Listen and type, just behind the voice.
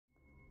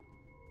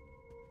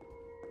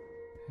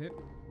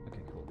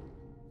Okay, cool.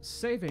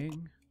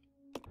 Saving.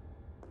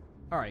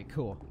 Alright,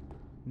 cool.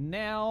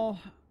 Now,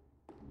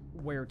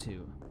 where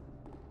to?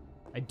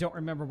 I don't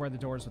remember where the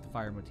doors with the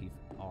fire motif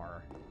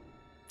are.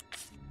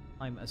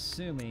 I'm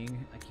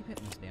assuming... I keep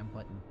hitting this damn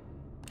button.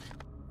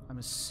 I'm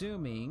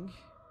assuming...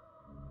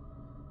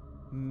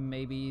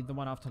 maybe the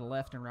one off to the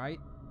left and right?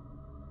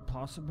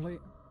 Possibly?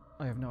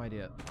 I have no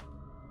idea.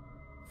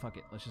 Fuck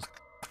it, let's just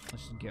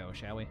go,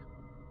 shall we?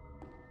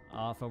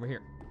 Off over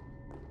here.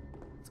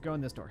 Let's go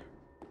in this door.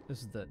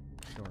 This is the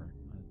door.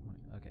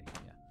 Okay,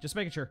 yeah. Just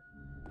making sure.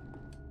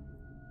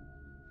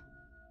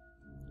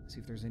 See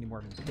if there's any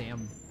more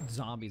damn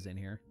zombies in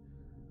here.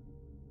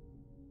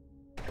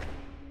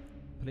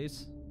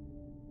 Please.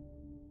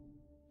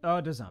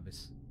 Oh, there's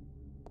zombies.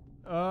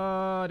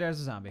 Oh, there's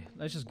a zombie.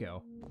 Let's just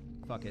go.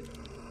 Fuck it.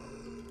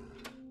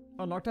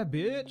 Unlock that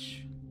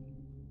bitch.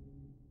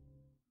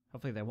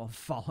 Hopefully they won't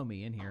follow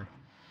me in here.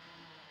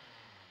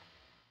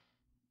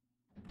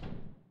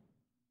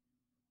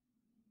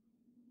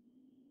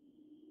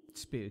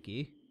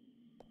 Spooky.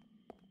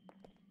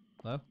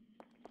 Hello?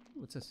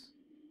 What's this?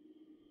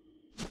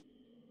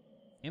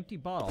 Empty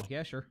bottle.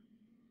 Yeah, sure.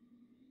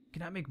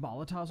 Can I make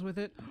Molotovs with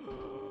it?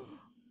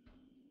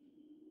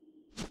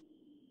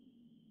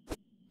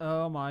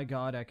 Oh my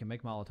god, I can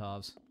make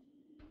Molotovs.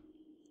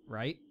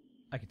 Right?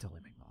 I can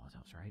totally make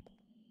Molotovs, right?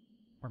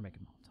 We're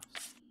making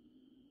Molotovs.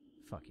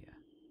 Fuck yeah.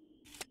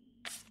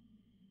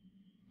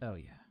 Oh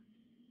yeah.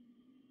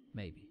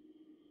 Maybe.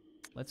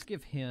 Let's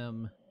give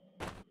him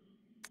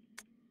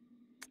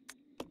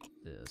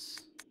this.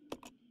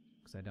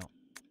 Because I don't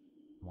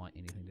want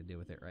anything to do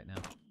with it right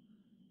now.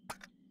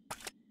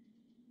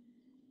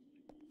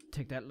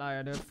 Take that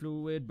lighter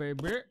fluid,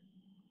 baby.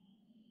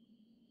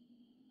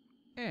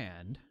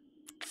 And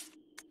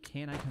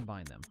can I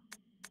combine them?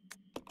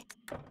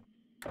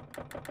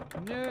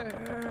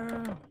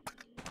 No.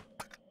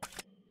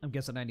 I'm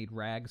guessing I need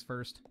rags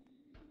first.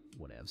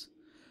 Whatevs.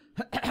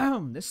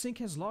 This sink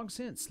has long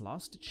since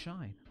lost its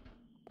shine.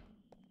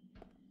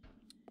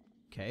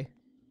 Okay.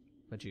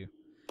 But you.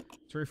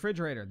 It's a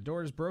refrigerator. The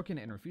door is broken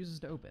and refuses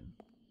to open.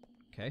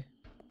 Okay.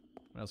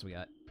 What else we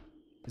got?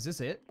 Is this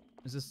it?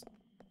 Is this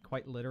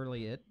quite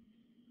literally it?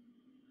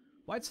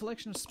 Wide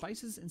selection of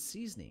spices and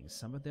seasonings.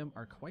 Some of them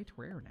are quite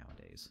rare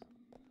nowadays.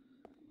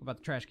 What about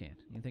the trash can?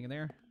 Anything in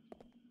there?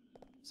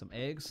 Some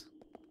eggs?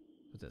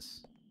 What's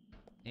this?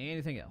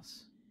 Anything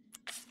else?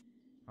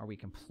 Are we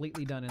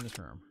completely done in this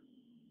room?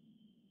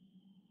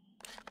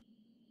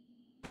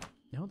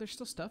 No, there's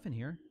still stuff in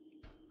here.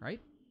 Right?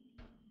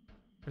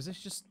 Or is this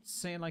just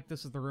saying like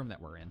this is the room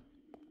that we're in?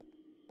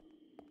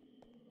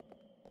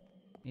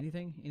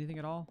 Anything? Anything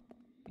at all?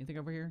 Anything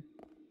over here?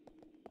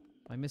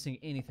 Am I missing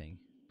anything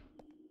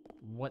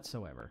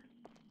whatsoever?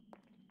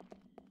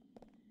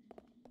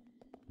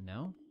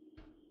 No?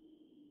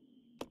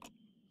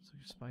 So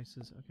your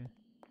spices, okay.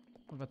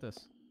 What about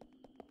this?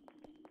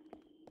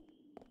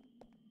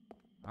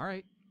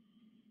 Alright.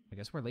 I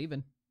guess we're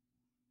leaving.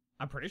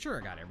 I'm pretty sure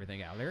I got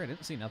everything out there. I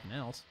didn't see nothing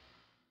else.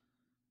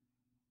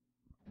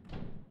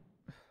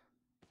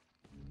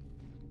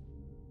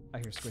 I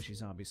hear squishy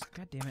zombies.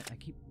 God damn it, I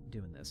keep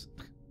doing this.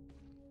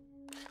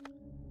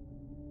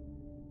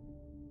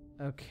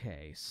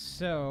 Okay,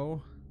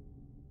 so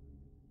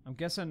I'm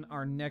guessing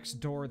our next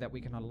door that we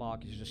can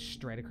unlock is just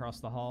straight across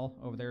the hall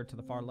over there to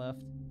the far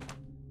left.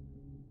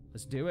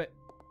 Let's do it.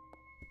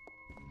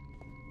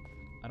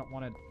 I don't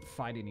want to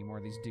fight any more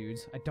of these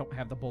dudes. I don't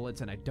have the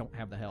bullets and I don't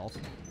have the health.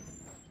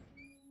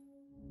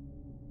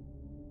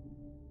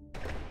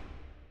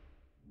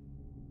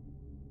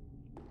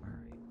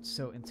 Alright,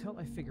 so until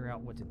I figure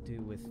out what to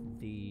do with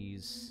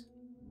these,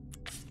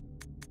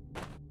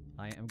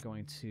 I am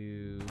going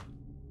to...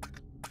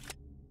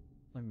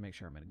 Let me make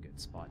sure I'm in a good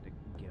spot to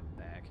give them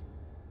back.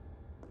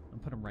 I'll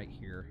put them right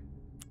here.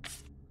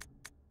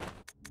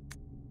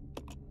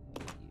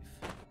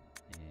 Leave.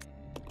 And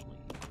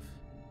leave.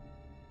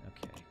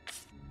 Okay.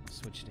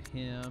 Switch to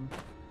him.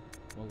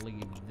 We'll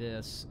leave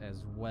this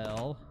as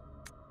well.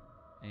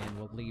 And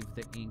we'll leave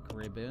the ink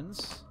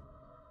ribbons.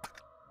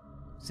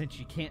 Since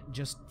you can't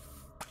just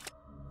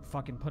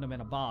fucking put them in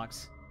a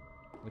box,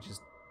 which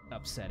is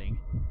upsetting.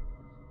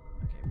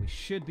 Okay, we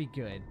should be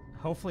good.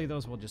 Hopefully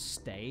those will just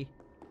stay.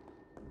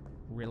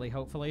 Really,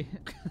 hopefully.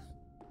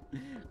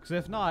 Because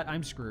if not,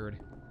 I'm screwed.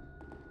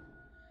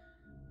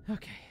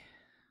 Okay.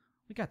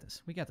 We got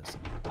this. We got this.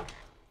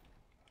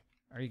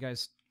 Are you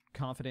guys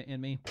confident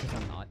in me? Because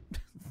I'm not.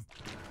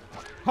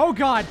 Oh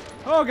god!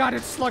 Oh god,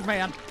 it's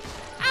Slugman!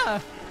 Ah!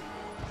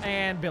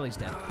 And Billy's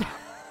dead.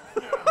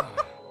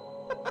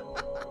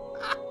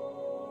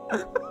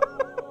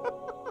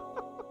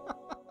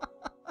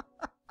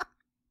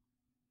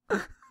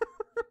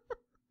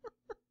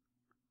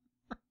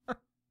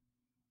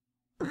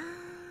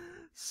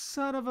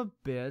 Son of a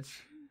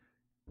bitch.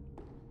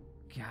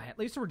 God, at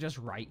least we're just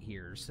right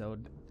here, so,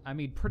 I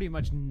mean, pretty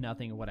much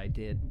nothing of what I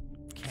did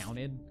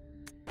counted.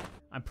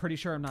 I'm pretty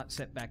sure I'm not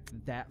set back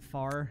that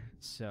far,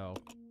 so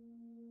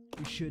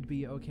we should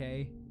be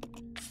okay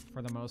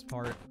for the most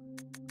part.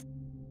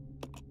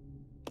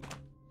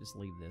 Just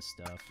leave this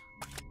stuff.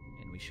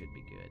 should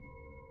be good.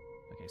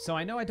 Okay, so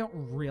I know I don't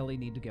really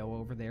need to go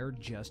over there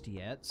just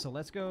yet, so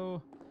let's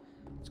go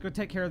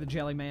take care of the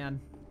jelly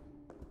man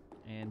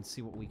and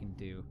see what we can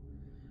do.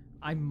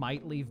 I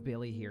might leave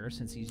Billy here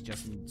since he's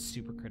just in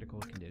super critical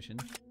condition.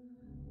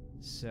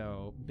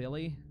 So,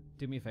 Billy,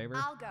 do me a favor.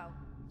 I'll go.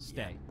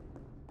 Stay.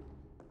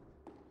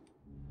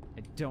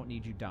 I don't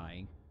need you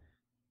dying.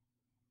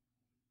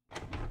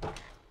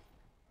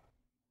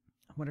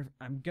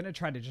 I'm gonna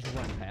try to just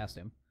run past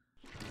him.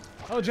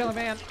 Oh, jelly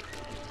man!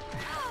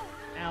 Ow.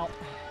 Ow!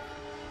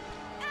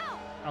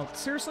 Oh,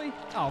 seriously?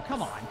 Oh,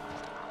 come on.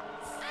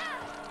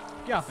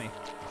 Get off me.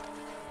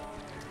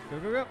 Go,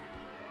 go, go.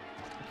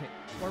 Okay,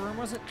 what room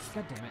was it?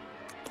 God damn it.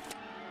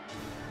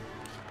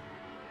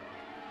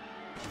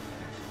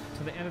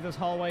 To the end of this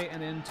hallway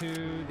and then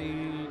to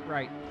the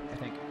right, I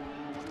think.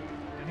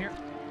 Down here.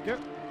 Go.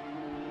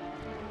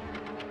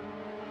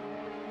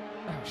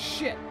 Oh,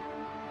 shit.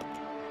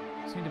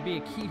 Seemed to be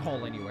a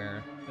keyhole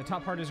anywhere. The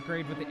top part is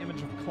engraved with the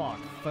image of a clock.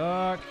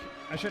 Fuck.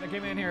 I shouldn't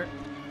have came in here.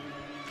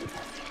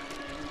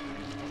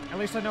 At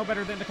least I know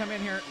better than to come in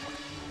here.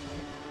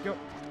 Go.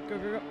 Go,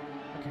 go, go.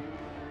 Okay.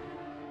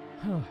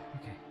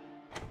 Okay.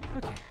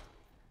 Okay.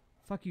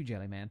 Fuck you,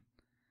 Jelly Man.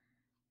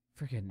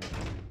 Freaking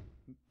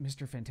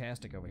Mr.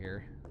 Fantastic over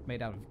here.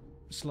 Made out of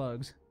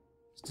slugs.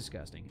 It's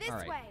disgusting. This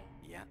Alright. way.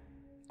 Yeah.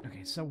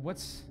 Okay, so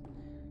what's...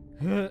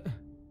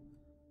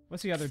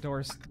 What's the other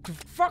doors?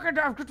 Fucking...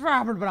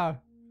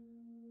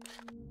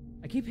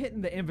 I keep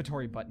hitting the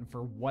inventory button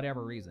for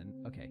whatever reason.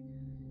 Okay.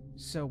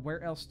 So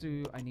where else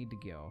do I need to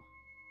go?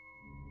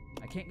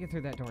 I can't get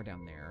through that door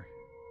down there.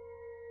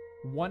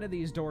 One of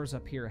these doors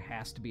up here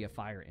has to be a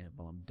Fire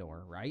Emblem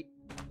door, right?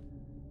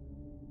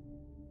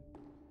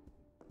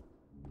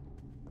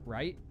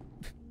 Right?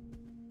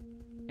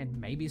 And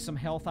maybe some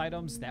health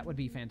items? That would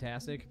be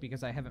fantastic,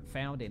 because I haven't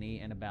found any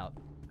in about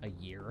a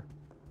year.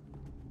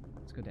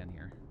 Let's go down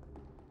here.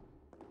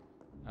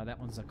 Oh, that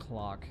one's a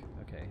clock.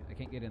 Okay, I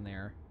can't get in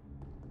there.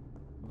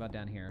 What about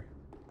down here?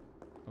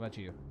 What about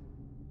you?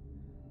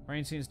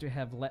 Rain seems to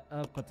have let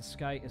up, but the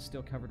sky is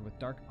still covered with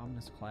dark,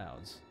 ominous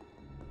clouds.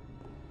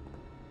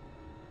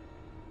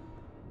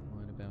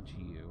 What about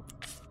you?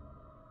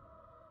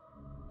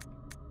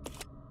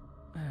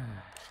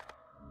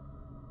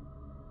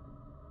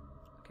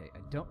 Okay, I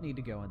don't need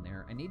to go in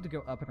there. I need to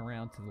go up and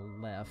around to the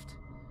left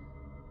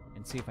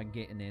and see if I can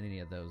get in any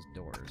of those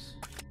doors.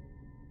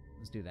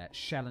 Let's do that.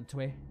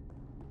 Chalentway.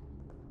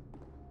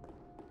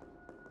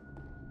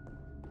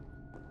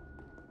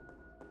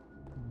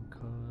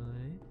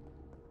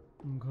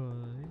 Okay,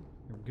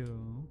 here we go.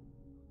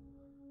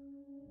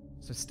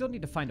 So I still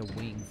need to find a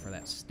wing for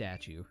that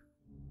statue.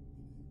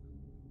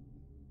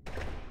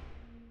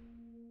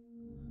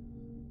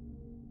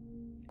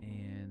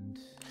 And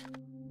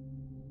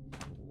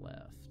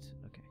left.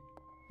 Okay.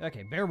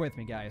 Okay, bear with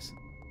me, guys.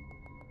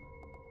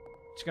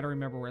 Just gotta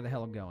remember where the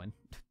hell I'm going.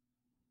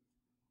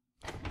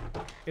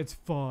 It's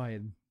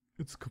fine.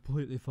 It's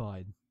completely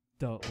fine.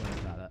 Don't worry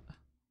about it.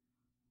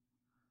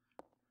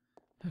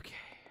 Okay.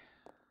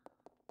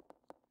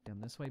 Down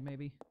this way,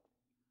 maybe?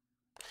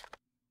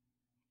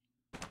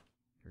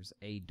 There's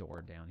a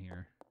door down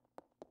here.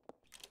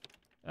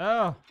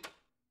 Oh!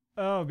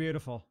 Oh,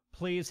 beautiful.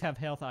 Please have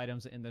health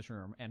items in this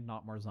room and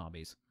not more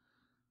zombies.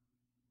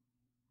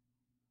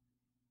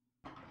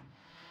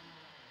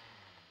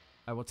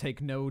 I will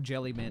take no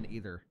jellymen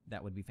either.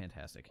 That would be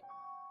fantastic.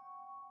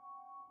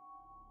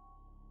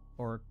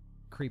 Or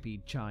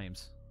creepy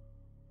chimes.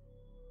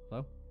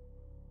 Hello?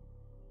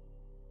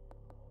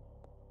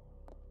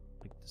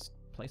 Like, this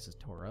place is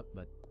tore up,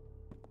 but...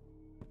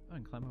 Oh, I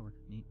can climb over.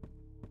 Neat.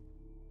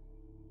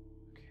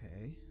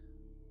 Okay.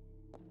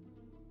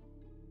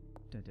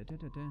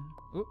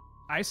 Oop!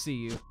 I see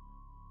you.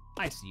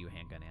 I see you,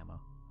 handgun ammo.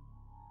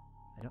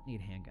 I don't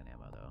need handgun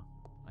ammo, though.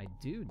 I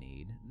do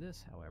need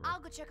this, however. I'll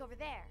go check over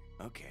there.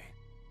 Okay.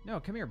 No,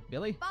 come here,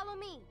 Billy. Follow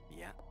me.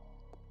 Yeah.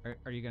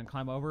 Are you gonna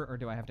climb over, or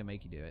do I have to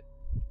make you do it?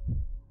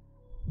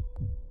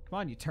 Come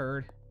on, you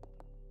turd.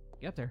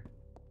 Get up there.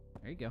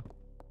 There you go.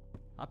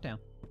 Hop down.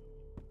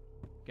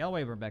 Get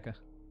away, Rebecca.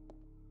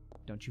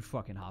 Don't you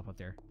fucking hop up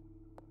there.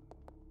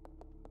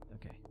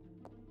 Okay.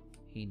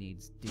 He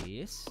needs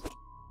this.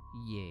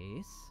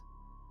 Yes.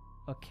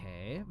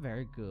 Okay,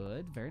 very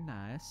good. Very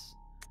nice.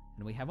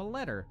 And we have a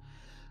letter.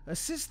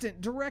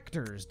 Assistant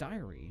Director's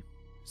Diary.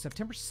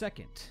 September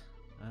 2nd.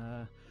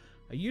 A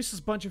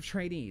useless bunch of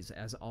trainees,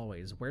 as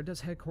always. Where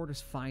does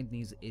headquarters find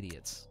these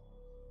idiots?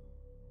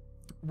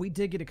 We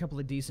did get a couple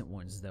of decent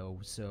ones, though,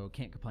 so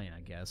can't complain,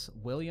 I guess.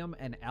 William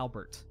and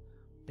Albert.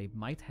 They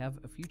might have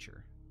a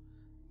future.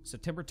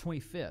 September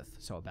 25th,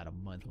 so about a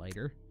month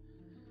later.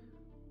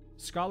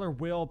 Scholar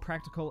Will,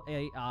 Practical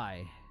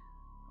AI.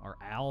 Or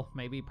Al,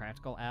 maybe?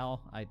 Practical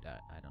Al? I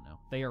don't know.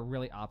 They are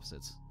really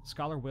opposites.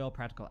 Scholar Will,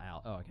 Practical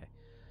Al. Oh, okay.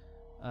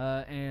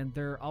 And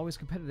they're always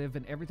competitive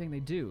in everything they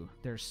do.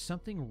 There's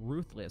something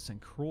ruthless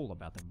and cruel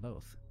about them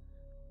both.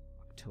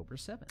 October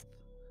 7th.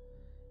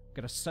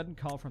 Got a sudden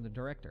call from the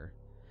director.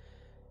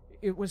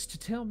 It was to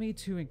tell me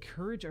to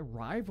encourage a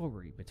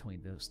rivalry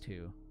between those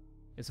two.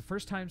 It's the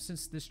first time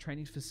since this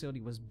training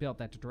facility was built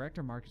that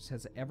Director Marcus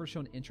has ever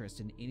shown interest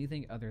in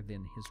anything other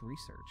than his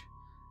research.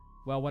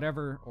 Well,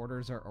 whatever,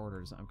 orders are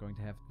orders. I'm going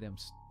to have them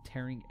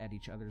tearing at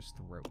each other's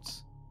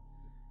throats.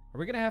 Are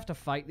we going to have to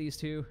fight these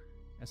two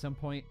at some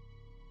point?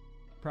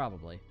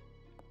 Probably.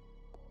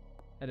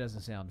 That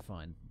doesn't sound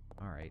fun.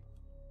 Alright.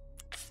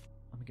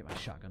 Let me get my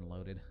shotgun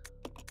loaded.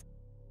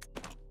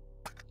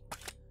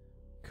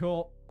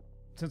 Cool.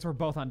 Since we're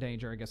both on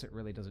danger, I guess it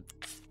really doesn't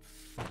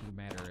fucking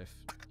matter if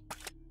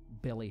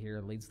Billy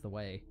here leads the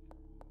way.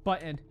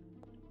 Button.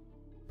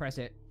 Press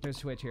it. There's a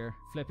switch here.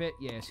 Flip it.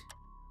 Yes.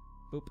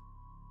 Boop.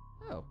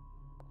 Oh.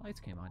 Lights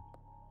came on.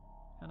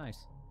 How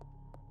nice.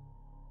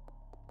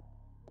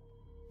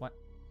 What?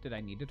 Did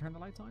I need to turn the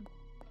lights on?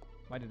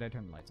 Why did I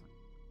turn the lights on?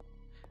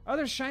 Oh,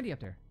 there's shiny up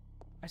there.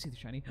 I see the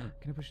shiny. Can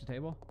I push the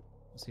table?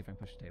 Let's see if I can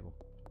push the table.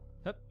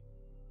 Hup.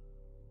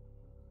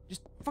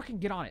 Just fucking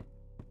get on it.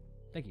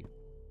 Thank you.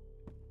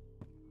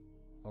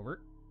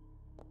 Over.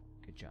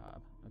 Good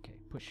job. Okay,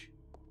 push.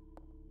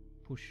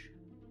 Push.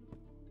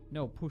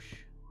 No, push.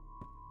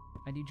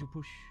 I need you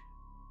push.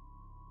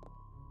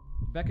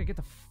 Becca, get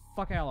the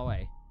fuck out of the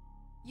way.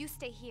 You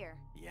stay here.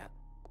 Yep.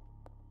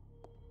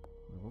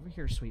 Move over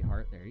here,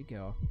 sweetheart. There you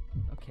go.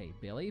 Okay,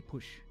 Billy,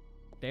 push.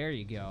 There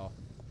you go.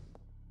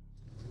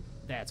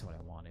 That's what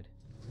I wanted.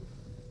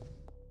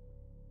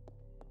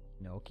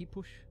 No, keep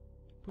push.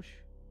 Push.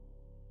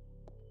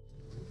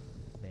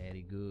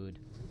 Very good.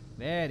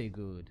 Very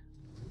good.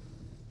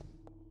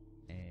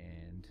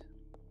 And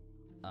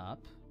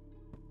up.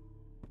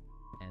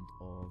 And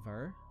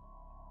over.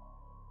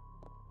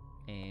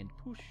 And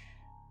push.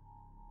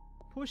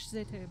 Push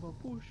the table,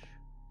 push.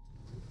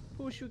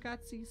 Push, you got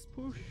this,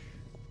 push.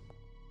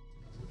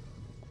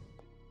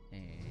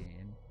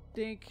 And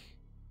dink.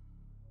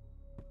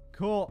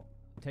 Cool.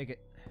 Take it.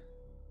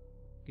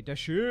 Get that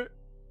shit.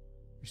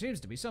 There seems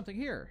to be something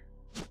here.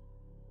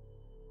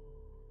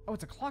 Oh,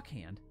 it's a clock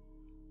hand.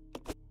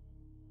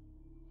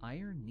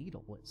 Iron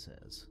needle, it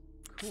says.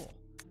 Cool.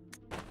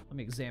 Let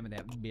me examine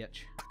that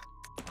bitch.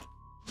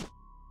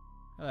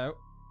 Hello.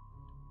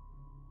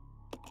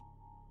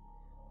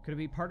 Could it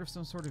be part of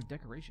some sort of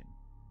decoration?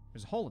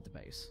 There's a hole at the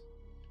base.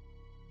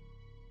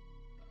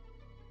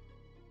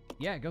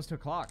 Yeah, it goes to a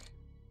clock.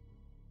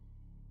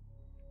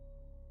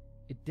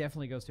 It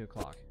definitely goes to a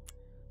clock.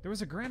 There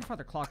was a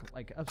grandfather clock,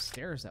 like,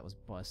 upstairs that was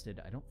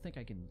busted. I don't think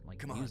I can,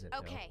 like, use it, though.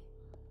 Okay.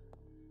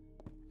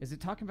 Is it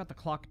talking about the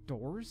clock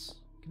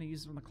doors? Can I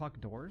use it on the clock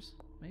doors?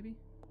 Maybe?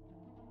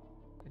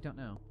 I don't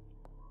know.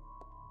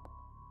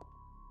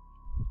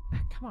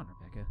 Come on,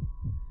 Rebecca.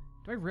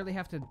 Do I really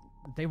have to...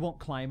 They won't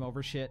climb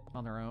over shit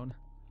on their own?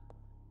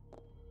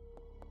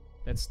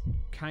 That's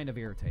kind of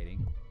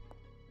irritating.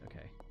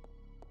 Okay.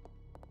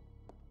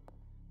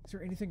 Is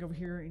there anything over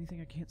here?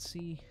 Anything I can't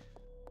see?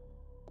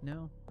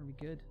 No? Are we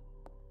good?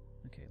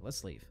 Okay,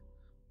 let's leave.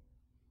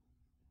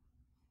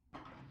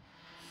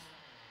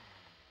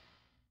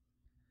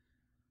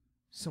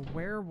 So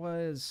where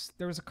was...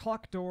 There was a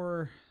clock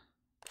door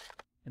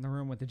in the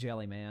room with the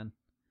jelly man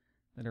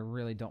that I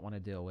really don't want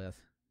to deal with.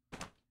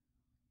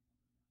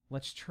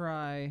 Let's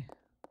try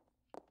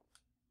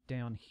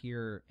down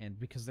here, and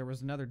because there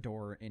was another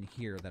door in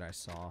here that I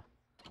saw.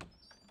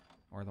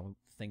 Or the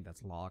thing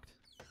that's locked.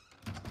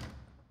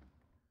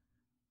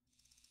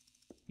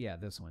 Yeah,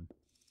 this one.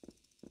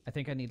 I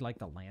think I need, like,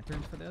 the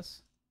lantern for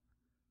this.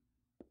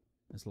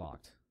 It's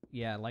locked.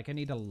 Yeah, like, I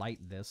need to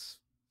light this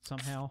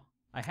somehow.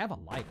 I have a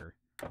lighter.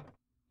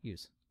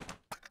 Use.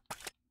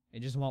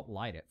 It just won't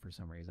light it for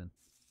some reason.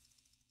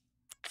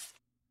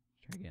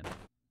 Try again.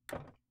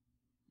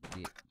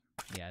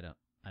 Yeah,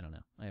 I don't know.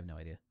 I have no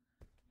idea.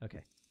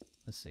 Okay,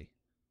 let's see.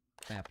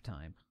 Map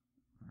time.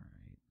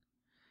 Alright.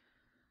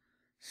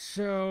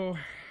 So...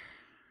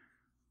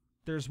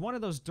 There's one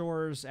of those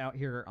doors out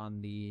here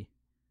on the...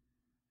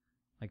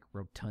 like,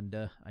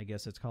 rotunda, I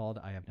guess it's called.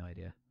 I have no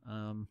idea.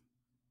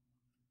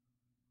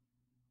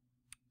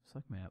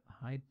 Select map.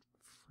 Hide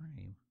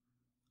frame.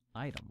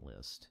 Item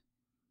list.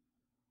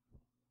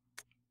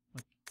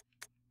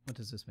 What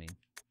does this mean?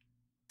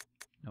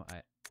 No,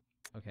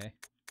 okay.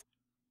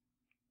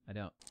 I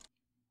don't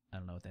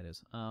know what that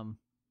is.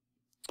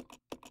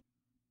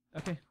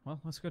 Okay, well,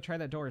 let's go try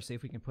that door, see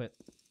if we can put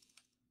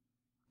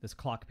this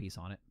clock piece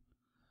on it.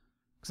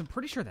 Because I'm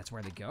pretty sure that's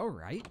where they go,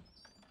 right?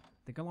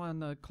 They go on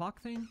the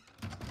clock thing?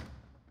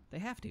 They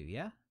have to,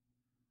 yeah?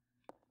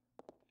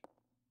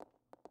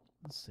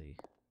 Let's see.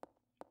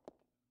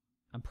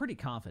 I'm pretty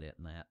confident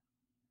in that.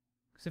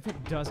 Because if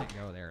it doesn't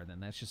go there, then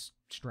that's just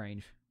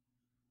strange.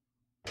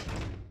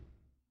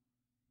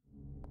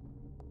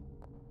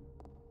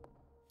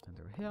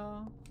 Under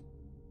here.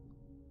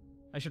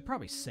 I should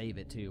probably save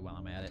it, too, while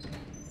I'm at it.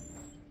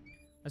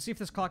 Let's see if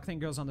this clock thing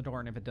goes on the door,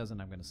 and if it doesn't,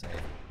 I'm going to save.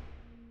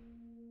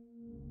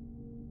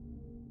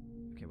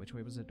 Okay, which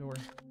way was the door?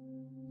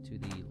 To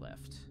the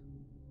left.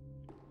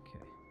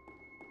 Okay.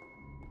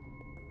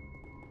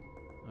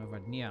 Over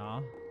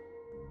here.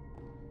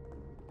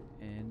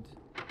 And...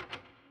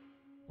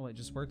 well, it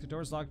just worked. The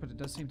door's locked, but it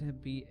does seem to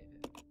be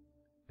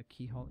a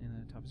keyhole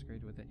in the top is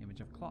graded with an image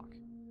of a clock.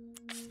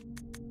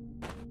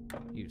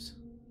 Use.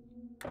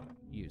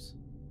 Use.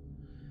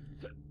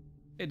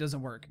 It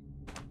doesn't work.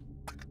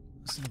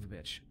 Son of a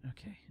bitch.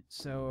 Okay,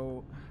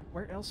 so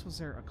where else was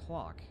there a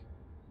clock?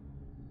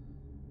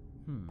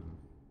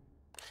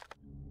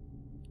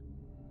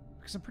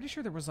 Because I'm pretty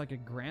sure there was like a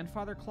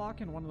grandfather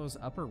clock in one of those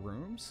upper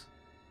rooms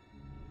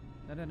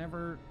that I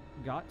never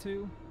got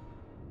to.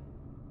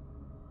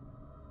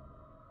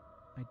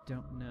 I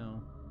don't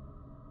know.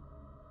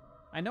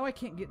 I know I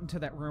can't get into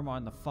that room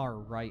on the far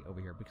right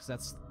over here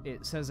because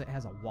it says it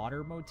has a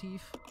water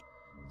motif.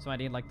 So I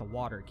need like the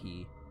water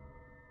key.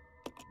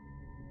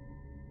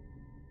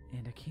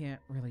 And I can't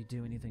really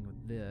do anything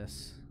with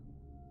this.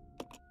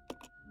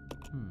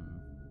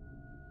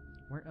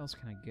 Where else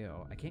can I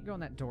go? I can't go in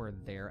that door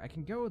there. I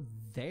can go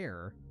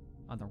there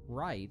on the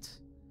right.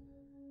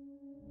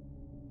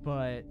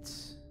 But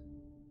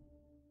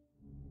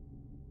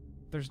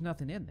there's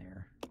nothing in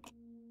there.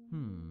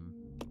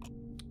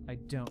 I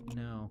don't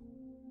know.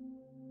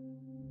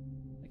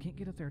 I can't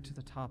get up there to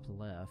the top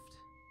left.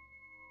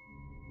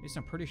 At least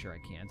I'm pretty sure I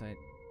can't. I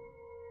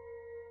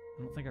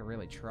don't think I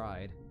really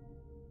tried.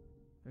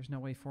 There's no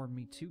way for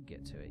me to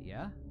get to it,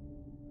 yeah?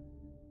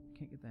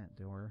 Can't get that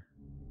door.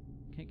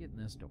 Can't get in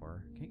this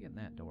door. Can't get in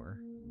that door.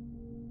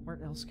 Where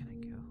else can I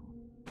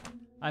go?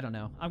 I don't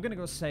know. I'm gonna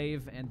go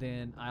save, and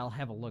then I'll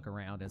have a look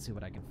around and see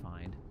what I can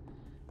find.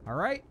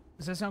 Alright?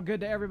 Does that sound good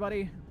to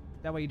everybody?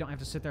 That way you don't have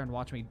to sit there and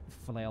watch me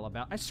flail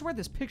about. I swear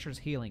this picture's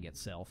healing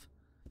itself.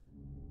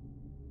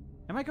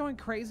 Am I going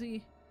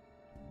crazy?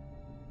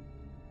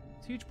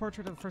 It's a huge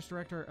portrait of the first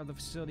director of the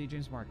facility,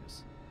 James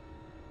Marcus.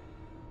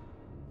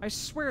 I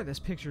swear this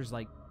picture's,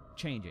 like,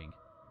 changing.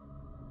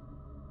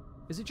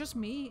 Is it just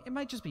me? It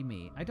might just be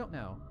me. I don't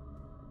know.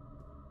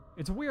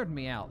 It's weirding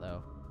me out,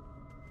 though.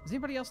 Does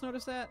anybody else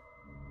notice that?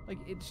 Like,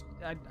 it's...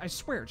 I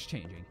swear it's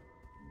changing.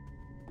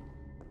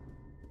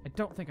 I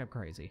don't think I'm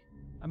crazy.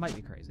 I might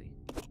be crazy.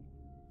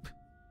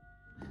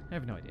 I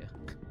have no idea.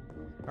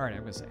 Alright,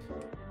 I'm gonna save.